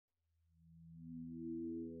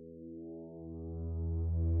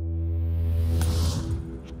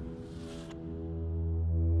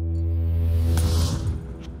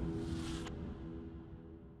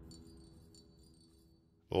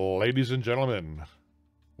Ladies and gentlemen,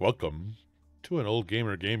 welcome to an Old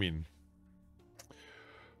Gamer Gaming.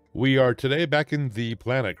 We are today back in the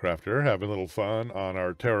Planet Crafter, having a little fun on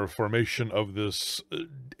our terraformation of this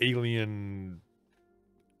alien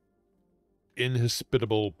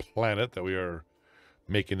inhospitable planet that we are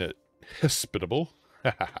making it hospitable.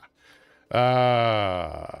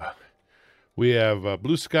 We have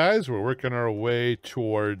blue skies. We're working our way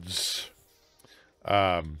towards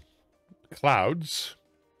clouds.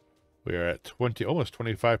 We are at almost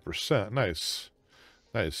 25%. Nice.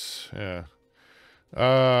 Nice. Yeah.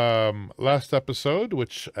 Last episode,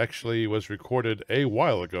 which actually was recorded a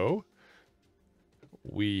while ago,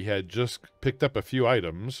 we had just picked up a few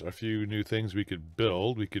items, a few new things we could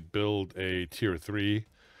build. We could build a tier 3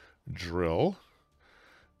 drill.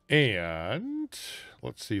 And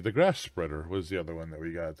let's see, the grass spreader was the other one that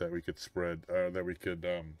we got that we could spread, that we could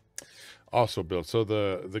also build. So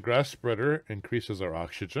the grass spreader increases our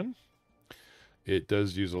oxygen. It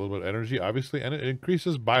does use a little bit of energy, obviously, and it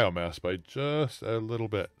increases biomass by just a little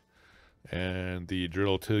bit. And the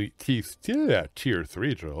drill tier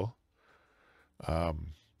 3 drill,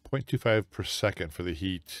 0.25 per second for the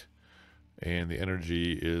heat, and the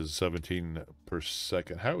energy is 17 per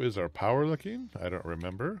second. How is our power looking? I don't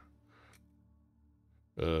remember.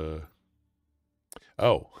 Oh,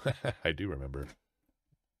 I do remember.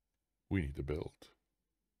 We need to build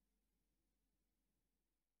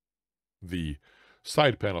the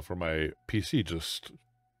side panel for my PC just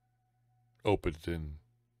opened and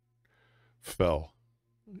fell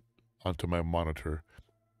onto my monitor.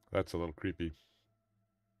 That's a little creepy.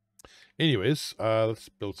 Anyways, let's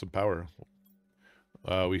build some power.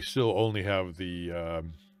 We still only have the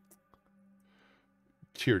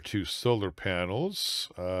tier 2 solar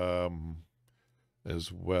panels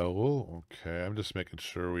as well. Okay, I'm just making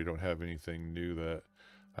sure we don't have anything new that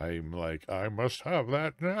I'm like, I must have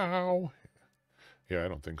that now. Yeah, I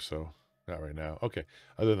don't think so. Not right now. Okay,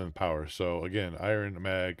 other than power. So again, iron,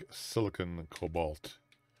 mag, silicon, cobalt,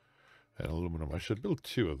 and aluminum. I should build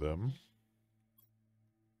 2 of them.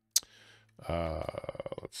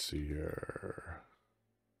 Let's see here.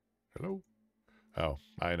 Hello? Oh,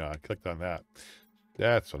 I know. I clicked on that.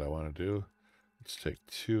 That's what I want to do. Let's take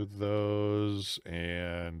 2 of those.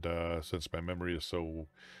 And since my memory is so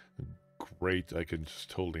great, I can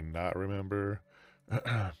just totally not remember.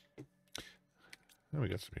 Then we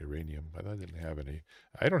got some uranium, but I didn't have any.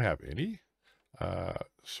 I don't have any.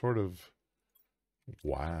 Sort of.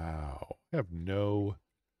 Wow. I have no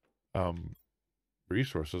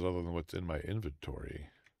resources other than what's in my inventory.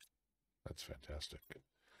 That's fantastic.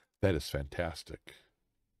 That is fantastic.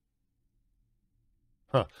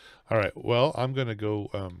 Huh. All right. Well, I'm going to go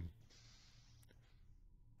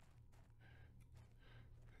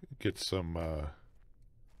get some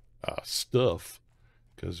stuff,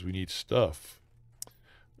 because we need stuff.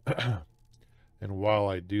 And while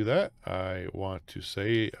I do that, I want to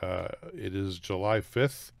say it is July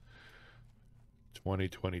 5th,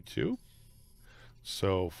 2022.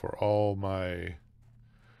 So for all my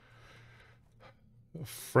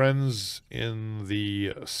friends in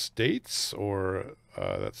the States or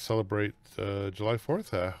that celebrate July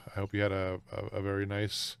 4th, I hope you had a very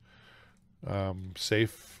nice,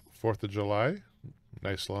 safe 4th of July.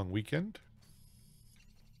 Nice long weekend.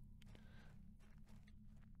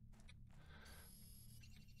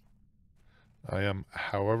 I am,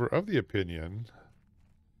 however, of the opinion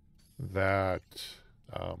that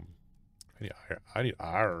I need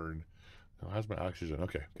iron. Oh, how's my oxygen?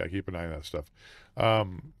 Okay, gotta keep an eye on that stuff.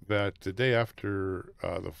 That the day after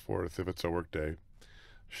the 4th, if it's a work day,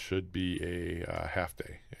 should be a half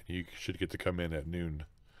day, and you should get to come in at noon.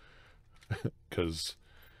 Because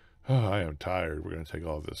I am tired. We're gonna take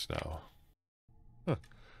all of this now. Huh.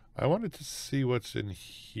 I wanted to see what's in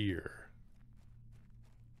here.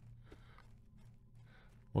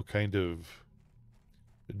 What kind of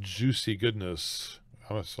juicy goodness.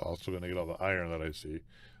 I'm also going to get all the iron that I see.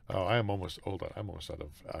 Oh, I am almost, hold on, I'm almost out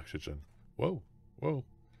of oxygen. Whoa, whoa,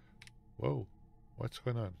 whoa. What's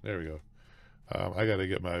going on? There we go. I got to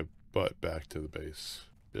get my butt back to the base.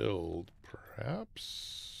 Build,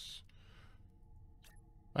 perhaps?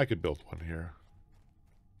 I could build one here.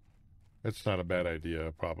 It's not a bad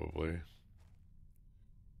idea, probably.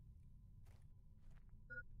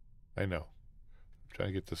 I know. Trying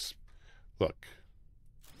to get this. Look.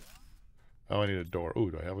 Oh, I need a door. Ooh,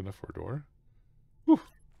 do I have enough for a door? Whew,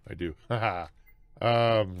 I do. Haha.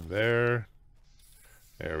 There.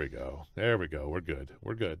 There we go. There we go. We're good.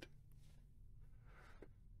 We're good.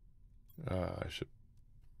 I should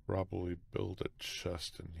probably build a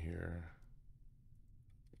chest in here.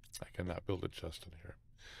 I cannot build a chest in here.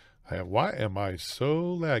 Why am I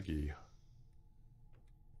so laggy?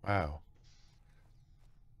 Wow.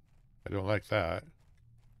 I don't like that.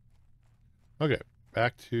 Okay,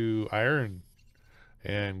 back to iron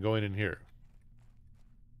and going in here.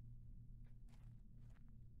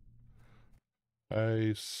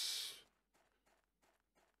 Ice.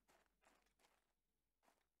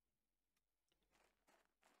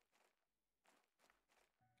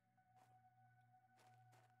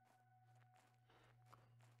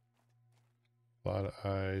 A lot of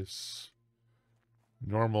ice.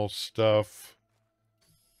 Normal stuff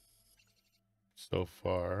so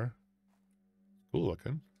far. Cool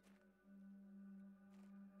looking.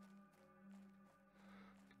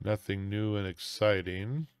 Nothing new and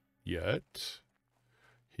exciting yet.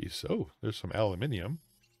 Oh, there's some aluminium.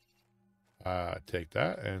 Take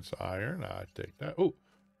that. And some iron. Take that. Oh,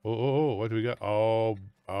 what do we got? Oh,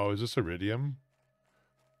 is this iridium?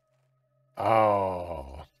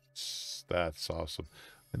 Oh, that's awesome.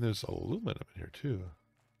 And there's aluminum in here too.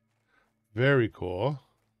 Very cool.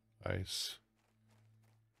 Nice.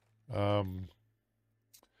 Um,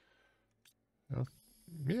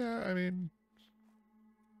 yeah, I mean,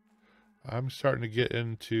 I'm starting to get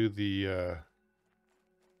into the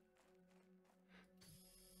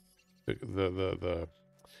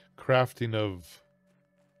crafting of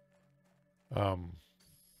um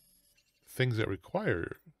things that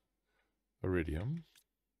require iridium.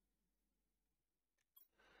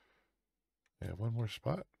 Yeah, one more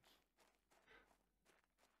spot.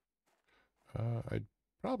 I'd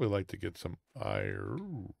probably like to get some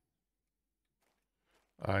iron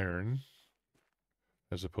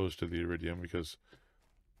as opposed to the iridium because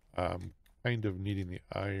I'm kind of needing the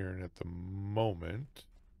iron at the moment.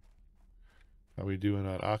 How we doing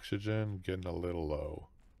on oxygen? Getting a little low.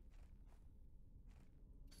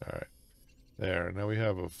 All right. There. Now we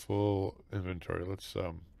have a full inventory. Let's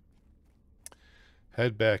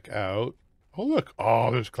head back out. Oh, look.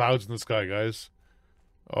 Oh, there's clouds in the sky, guys.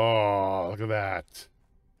 Oh, look at that.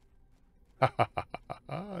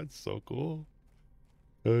 It's so cool.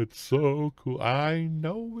 It's so cool. I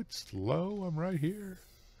know it's low. I'm right here.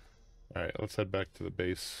 All right, let's head back to the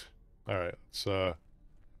base. All right,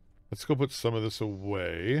 let's go put some of this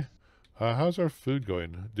away. How's our food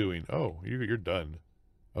doing? Oh, you're done.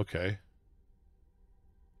 Okay.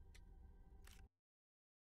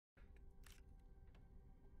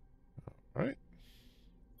 All right.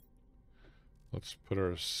 Let's put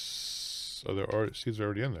our seeds are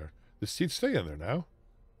already in there. The seeds stay in there now.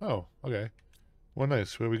 Oh, okay. Well,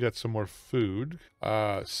 nice. Well, we got some more food.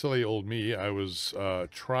 Silly old me. I was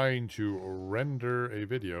trying to render a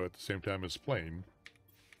video at the same time as playing,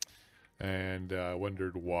 and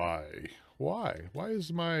wondered why. Why? Why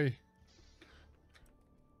is my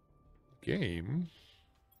game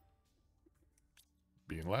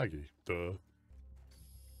being laggy? Duh.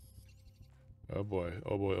 Oh boy.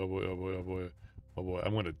 Oh boy. Oh boy. Oh boy. Oh boy. Oh boy.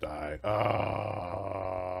 I'm gonna die.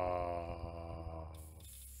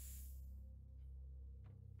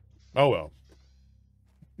 Oh well.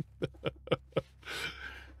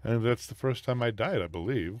 And that's the first time I died, I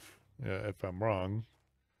believe. If I'm wrong,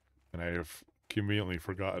 and I have conveniently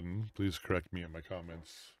forgotten, please correct me in my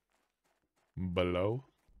comments below.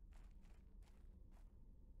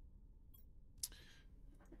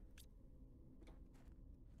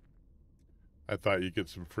 I thought you'd get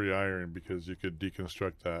some free iron because you could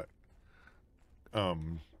deconstruct that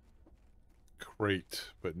crate,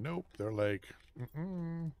 but nope. They're like,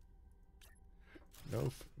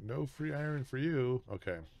 no free iron for you.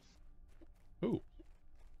 Okay. Ooh.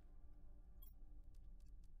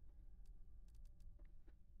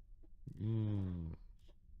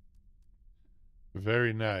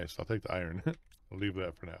 Very nice. I'll take the iron. I'll leave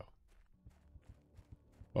that for now.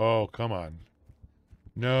 Oh, come on.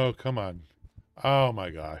 No, come on. Oh my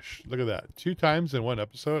gosh. Look at that. 2 times in one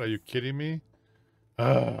episode? Are you kidding me?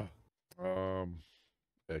 Ah.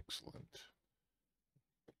 Excellent.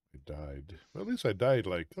 I died. Well, at least I died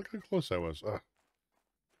like, look how close I was. I'm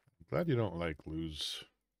glad you don't like lose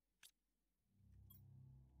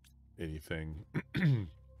anything.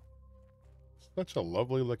 Such a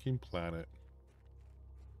lovely looking planet.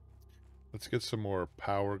 Let's get some more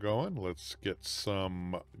power going. Let's get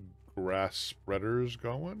some grass spreaders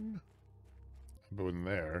going. Go in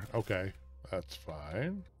there. Okay, that's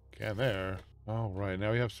fine. Can there. All right,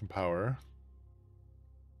 now we have some power.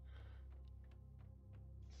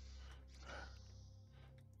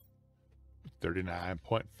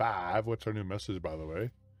 $39.5. What's our new message, by the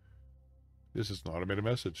way? This is an automated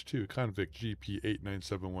message to Convict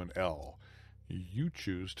GP8971L. You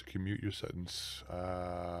choose to commute your sentence.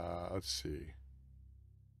 Let's see.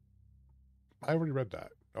 I already read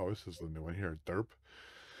that. Oh, this is the new one here. Derp.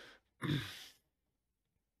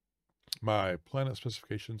 My planet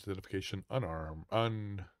specifications, identification,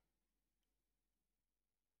 unarmed,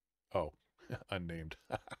 oh, unnamed.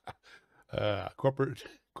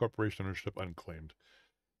 Corporation ownership unclaimed.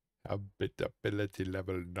 Habitability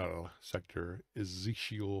level null. Sector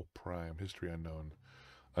Ezekiel Prime. History unknown.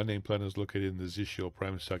 Unnamed planet is located in the Ezekiel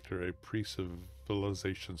Prime sector, a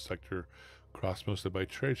pre-civilization sector crossed mostly by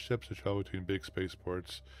trade ships that travel between big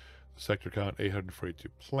spaceports. The sector count 842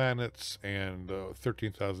 planets and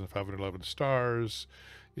 13,511 stars,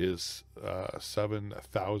 is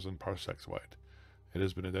 7,000 parsecs wide. It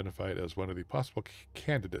has been identified as one of the possible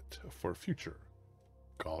candidate for future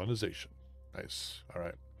colonization. Nice. All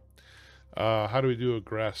right. How do we do a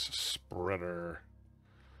grass spreader?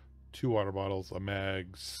 2 water bottles, a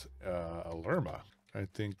mags, a lerma. I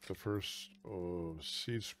think the first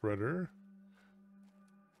seed spreader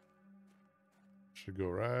should go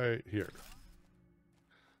right here.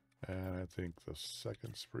 And I think the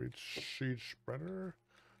second seed spreader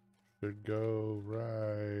should go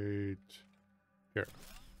right here.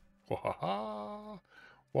 Wahaha!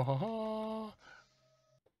 Wahaha!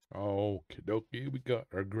 Okie dokie, we got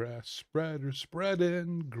our grass spreader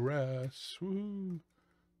spreading grass. Woo!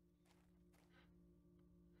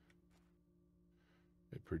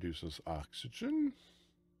 It produces oxygen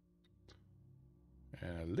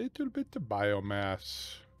and a little bit of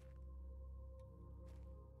biomass.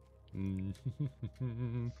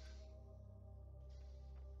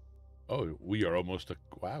 Oh, we are almost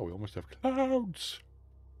wow, we almost have clouds.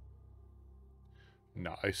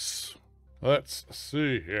 Nice. Let's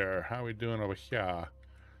see here. How we doing over here?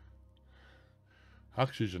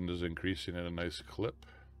 Oxygen is increasing at a nice clip.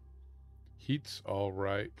 Heat's all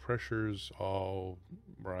right. Pressure's all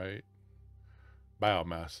right.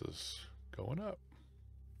 Biomass is going up.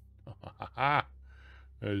 That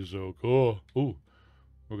is so cool. Ooh,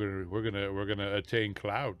 we're gonna attain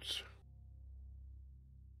clouds.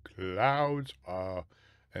 Clouds.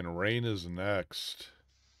 And rain is next.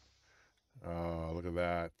 Look at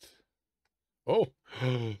that. Oh,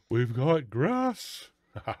 we've got grass.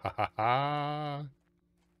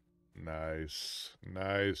 Nice,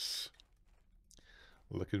 nice.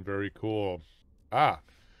 Looking very cool. We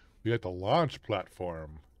got the launch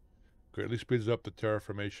platform. Greatly speeds up the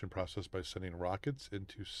terraformation process by sending rockets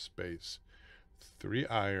into space. 3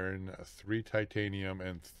 iron, 3 titanium,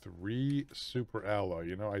 and 3 super alloy.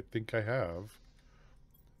 You know, I think I have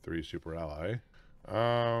 3 super alloy.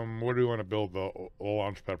 Where do we want to build the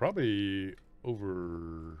launch pad? Probably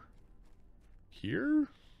over here?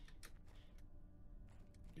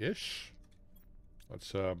 Ish.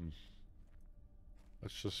 Let's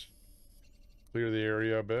just clear the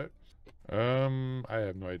area a bit. I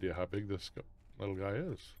have no idea how big this little guy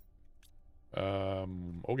is.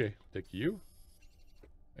 Okay, take you.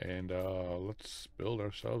 And let's build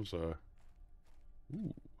ourselves a...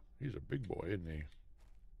 Ooh, he's a big boy, isn't he?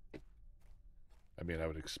 I mean, I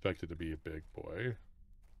would expect it to be a big boy.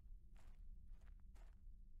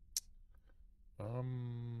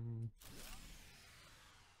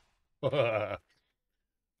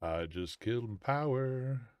 I just killed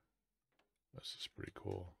power. This is pretty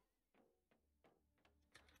cool.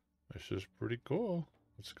 This is pretty cool.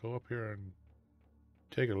 Let's go up here and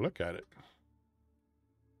take a look at it.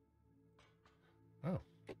 Oh.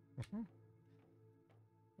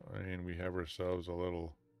 And we have ourselves a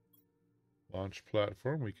little launch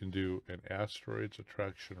platform. We can do an asteroids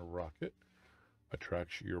attraction rocket.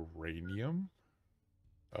 Attracts uranium.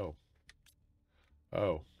 Oh.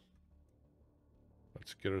 Oh.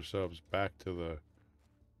 Let's get ourselves back to the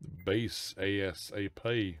base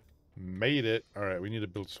ASAP. Made it. Alright, we need to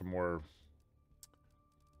build some more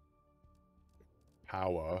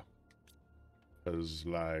power. Because,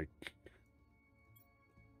 like,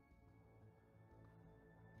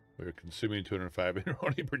 we're consuming 205 and we're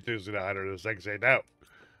only producing 168 out.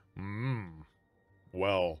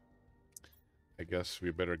 Well, I guess we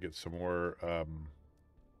better get some more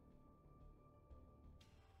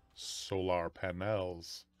solar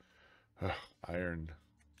panels. Iron.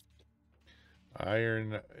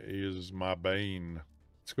 Iron is my bane.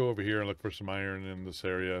 Let's go over here and look for some iron in this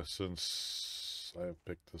area since I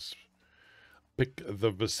picked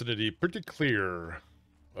the vicinity pretty clear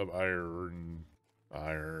of iron.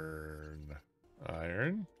 Iron.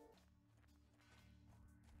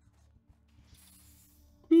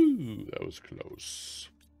 Ooh, that was close.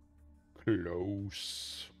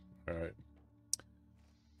 Close. Alright.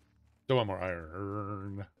 Still want more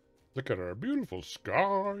iron. Look at our beautiful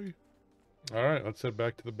sky. Alright, let's head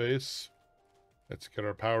back to the base. Let's get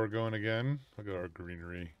our power going again. Look at our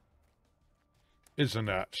greenery. Isn't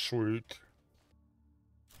that sweet?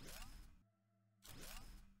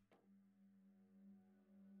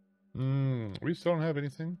 We still don't have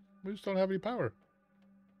anything. We just don't have any power.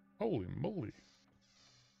 Holy moly.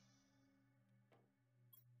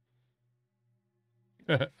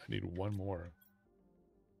 I need one more.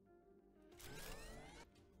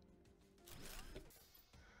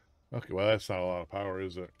 Okay, well, that's not a lot of power,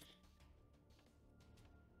 is it?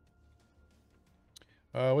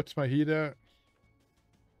 What's my heat at?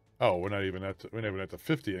 Oh, we're not even at we're not even at the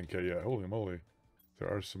 50 NK yet. Holy moly. There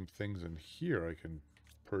are some things in here I can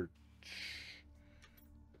perch.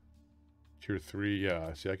 Tier 3,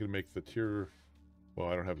 yeah. See, I can make the tier... Well,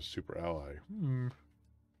 I don't have a super ally.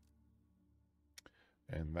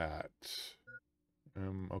 And that.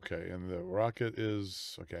 Okay, and the rocket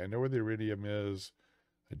is... Okay, I know where the iridium is.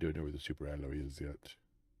 I don't know where the super alloy is yet.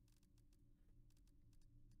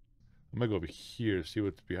 I'm gonna go over here, see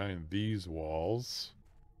what's behind these walls.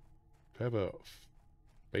 Do I have a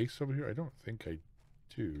base over here? I don't think I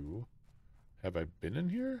do. Have I been in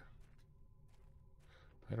here?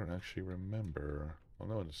 I don't actually remember. I'll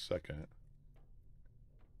know in a second.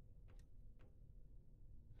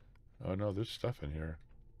 Oh no, there's stuff in here.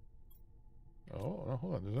 Oh, no,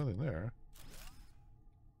 hold on, there's nothing there.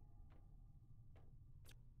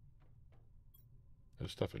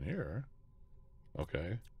 There's stuff in here.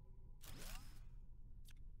 Okay.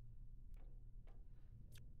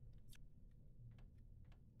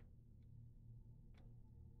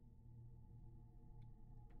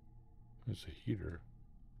 There's a heater.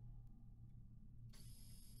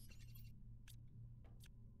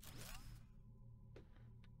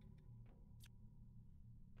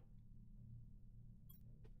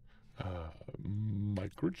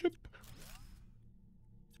 Microchip?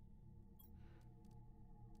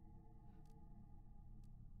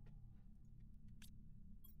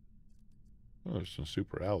 Oh, there's some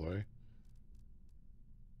super alloy.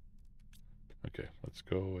 Okay, let's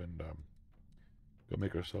go and go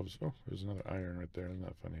make ourselves... Oh, there's another iron right there. Isn't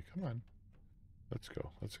that funny? Come on. Let's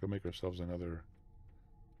go. Let's go make ourselves another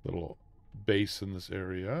little base in this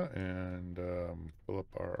area and fill up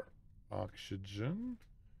our oxygen.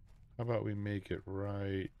 How about we make it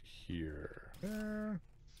right here? There.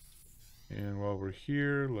 And while we're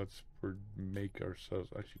here, let's make ourselves...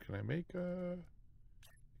 Actually, can I make a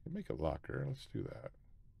locker? Let's do that.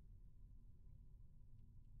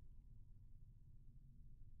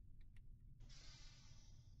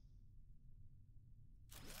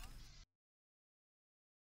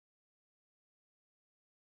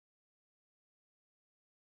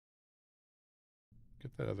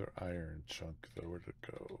 Get that other iron chunk, though. Where'd it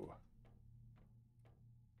go?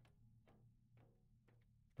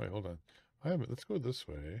 Wait, hold on. Let's go this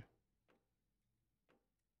way.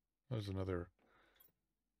 There's another...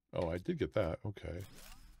 Oh, I did get that. Okay.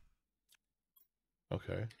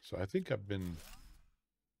 Okay, so I think I've been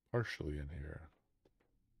partially in here.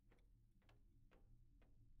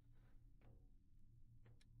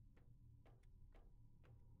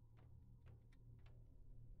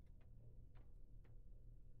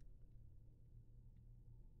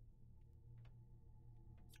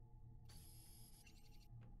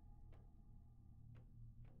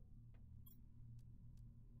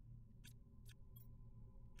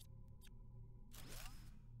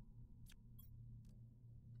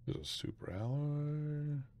 There's a super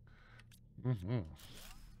alloy.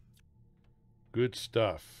 Good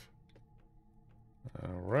stuff.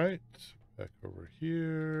 All right. Back over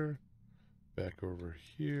here. Back over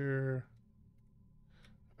here.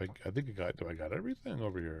 I think do I got everything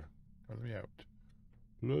over here? Let me out.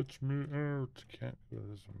 Let me out. Can't go.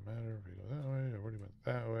 Doesn't matter if we go that way. I already went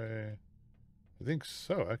that way. I think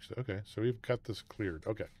so, actually. Okay, so we've got this cleared.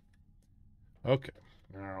 Okay. Okay.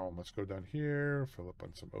 Now let's go down here. Fill up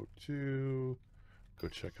on some O2. Go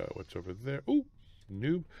check out what's over there. Ooh,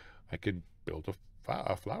 noob. I can build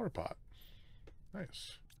a flower pot.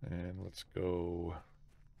 Nice. And let's go.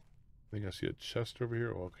 I think I see a chest over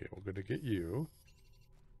here. Okay, we're going to get you.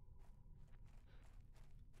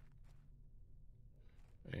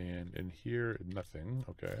 And in here, nothing.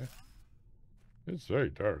 Okay. It's very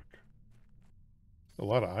dark. A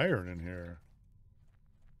lot of iron in here.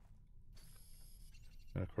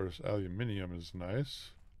 And of course, aluminium is nice.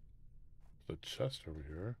 There's a chest over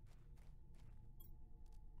here.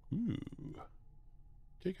 Ooh.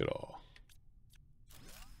 Take it all.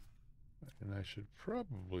 And I should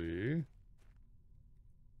probably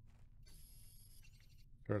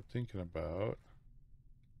start thinking about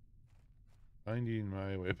finding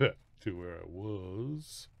my way back to where I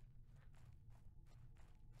was.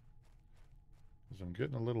 Because I'm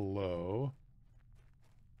getting a little low.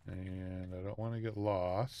 And I don't want to get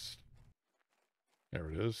lost. There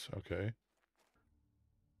it is. Okay.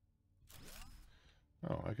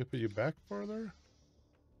 Oh, I could put you back farther?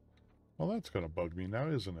 Well, that's going to bug me now,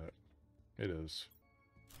 isn't it? It is.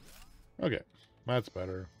 Okay. That's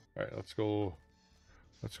better. All right, let's go.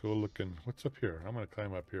 Let's go looking. What's up here? I'm going to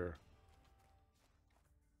climb up here.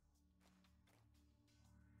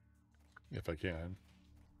 If I can.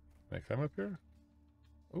 Can I climb up here?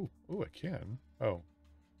 Oh, I can. Oh,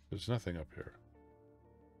 there's nothing up here.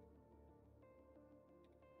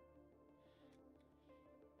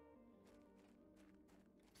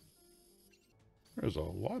 There's a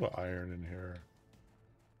lot of iron in here.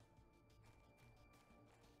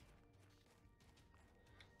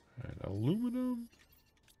 And aluminum.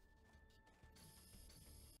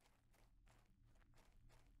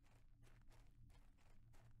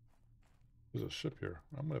 There's a ship here.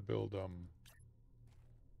 I'm going to build,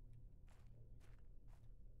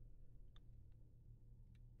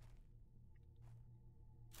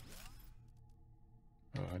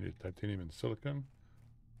 Oh, I need titanium and silicon.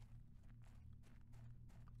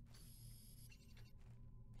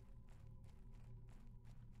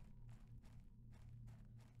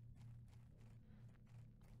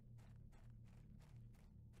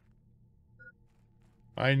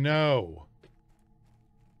 I know.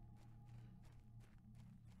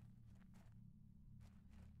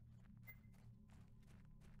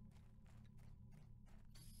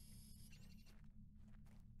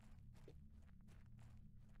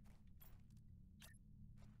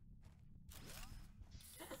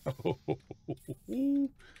 Oh,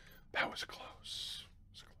 that was close.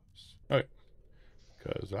 That was close. Okay.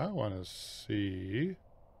 Because I want to see.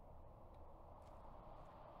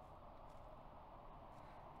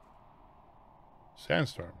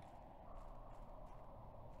 Sandstorm.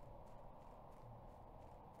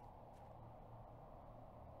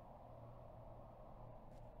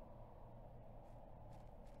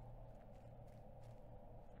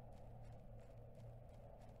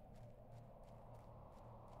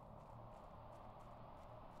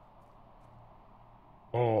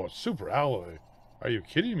 Oh, super alloy. Are you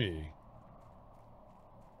kidding me?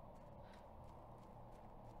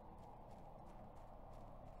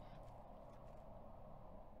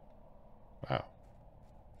 Wow.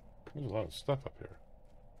 There's a lot of stuff up here.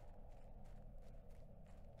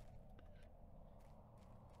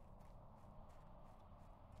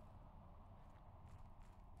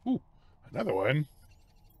 Ooh, another one.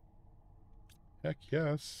 Heck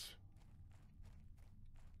yes.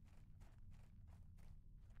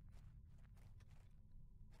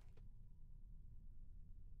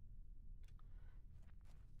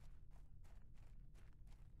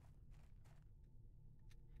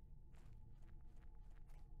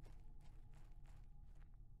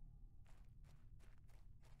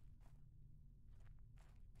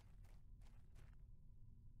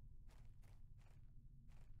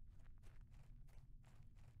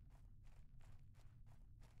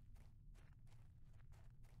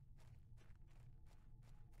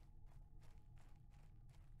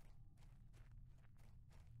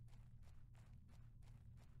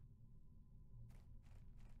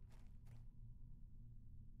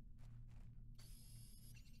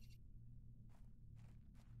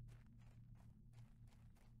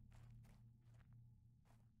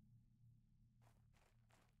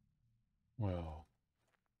 Well,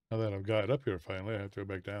 now that I've got up here finally, I have to go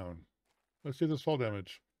back down. Let's see this fall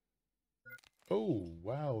damage. Oh,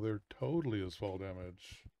 wow, there totally is fall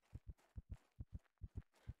damage.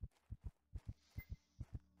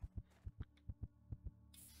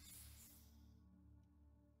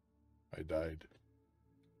 I died.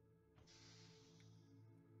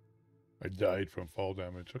 I died from fall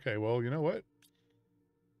damage. Okay, well, you know what?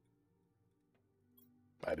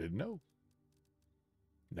 I didn't know.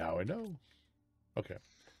 Now I know. Okay.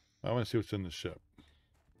 I want to see what's in the ship.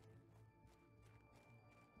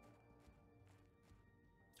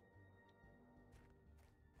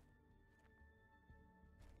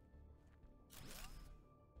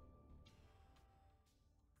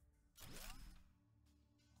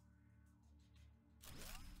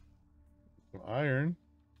 Some iron.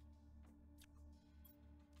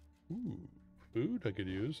 Ooh, food I could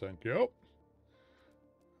use. Thank you.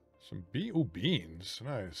 Some beans.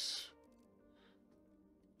 Nice.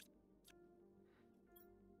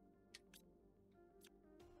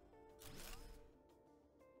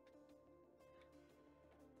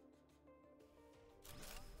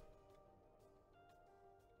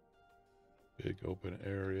 Big open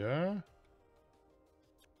area.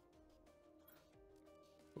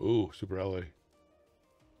 Ooh, super alley.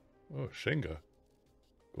 Oh, Shenga.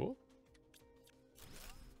 Cool.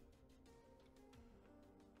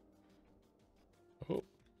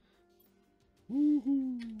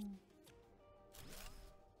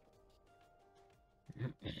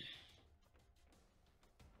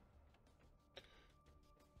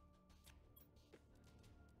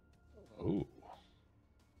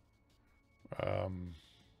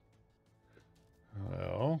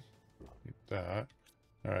 that.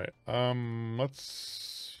 All right.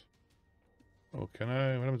 Let's... Oh, can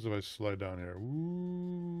I? What happens if I slide down here? Ooh.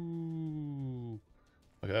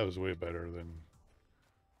 Okay, that was way better than...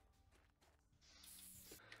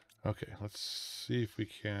 Okay, let's see if we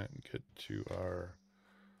can't get to our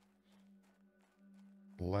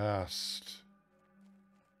last...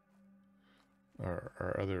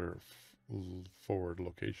 Our other forward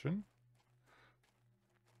location.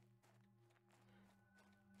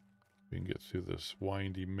 We can get through this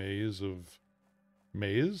windy maze of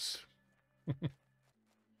maze.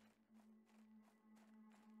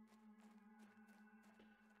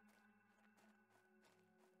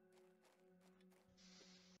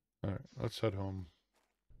 All right, let's head home.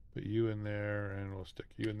 Put you in there, and we'll stick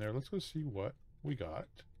you in there. Let's go see what we got.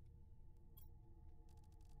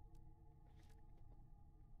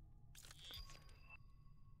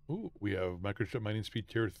 Ooh, we have microchip mining speed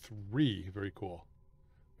tier 3. Very cool.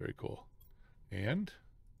 Very cool. And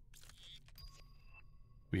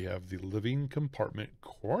we have the living compartment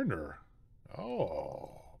corner.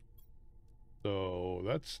 Oh. So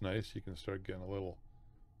that's nice. You can start getting a little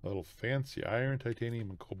fancy iron, titanium,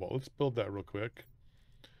 and cobalt. Let's build that real quick.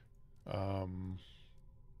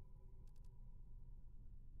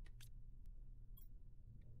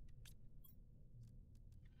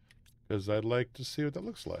 Because I'd like to see what that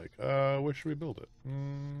looks like. Where should we build it?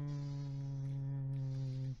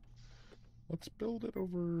 Let's build it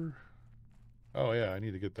over... Oh, yeah, I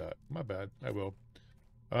need to get that. My bad. I will.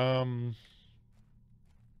 Let's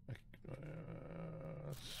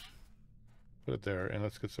put it there, and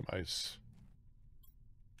let's get some ice.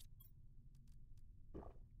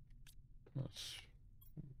 Let's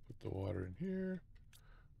put the water in here.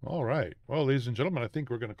 All right. Well, ladies and gentlemen, I think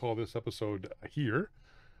we're going to call this episode here.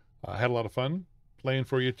 I had a lot of fun playing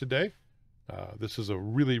for you today. This is a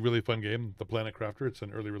really, really fun game, The Planet Crafter. It's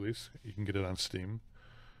an early release. You can get it on Steam.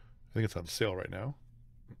 I think it's on sale right now.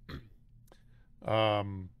 I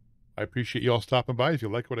appreciate you all stopping by. If you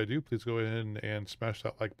like what I do, please go ahead and smash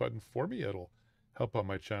that like button for me. It'll help out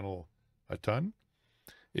my channel a ton.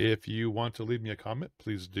 If you want to leave me a comment,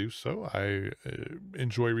 please do so. I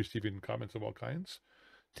enjoy receiving comments of all kinds.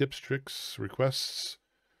 Tips, tricks, requests.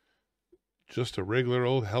 Just a regular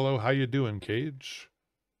old hello, how you doing, Kage?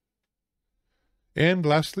 And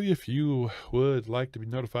lastly, if you would like to be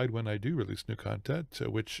notified when I do release new content,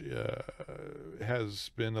 which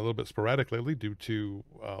has been a little bit sporadic lately due to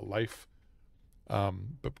life,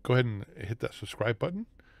 but go ahead and hit that subscribe button,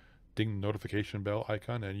 ding the notification bell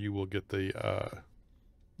icon, and you will get the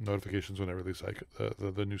notifications when I release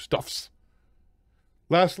the new stuffs.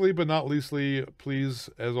 Lastly, but not leastly, please,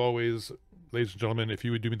 as always, ladies and gentlemen, if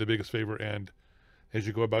you would do me the biggest favor, and as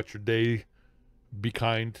you go about your day, be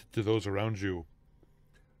kind to those around you.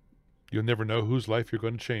 You'll never know whose life you're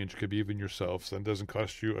going to change. It could be even yourselves, and it doesn't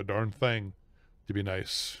cost you a darn thing to be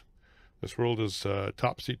nice. This world is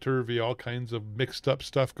topsy-turvy, all kinds of mixed up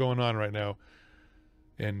stuff going on right now.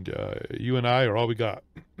 And you and I are all we got.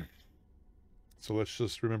 So let's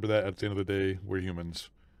just remember that at the end of the day, we're humans.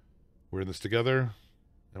 We're in this together,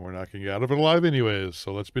 and we're not going to get out of it alive anyways,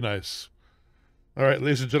 so let's be nice. All right,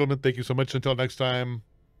 ladies and gentlemen, thank you so much. Until next time,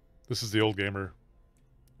 this is the Old Gamer.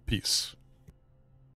 Peace.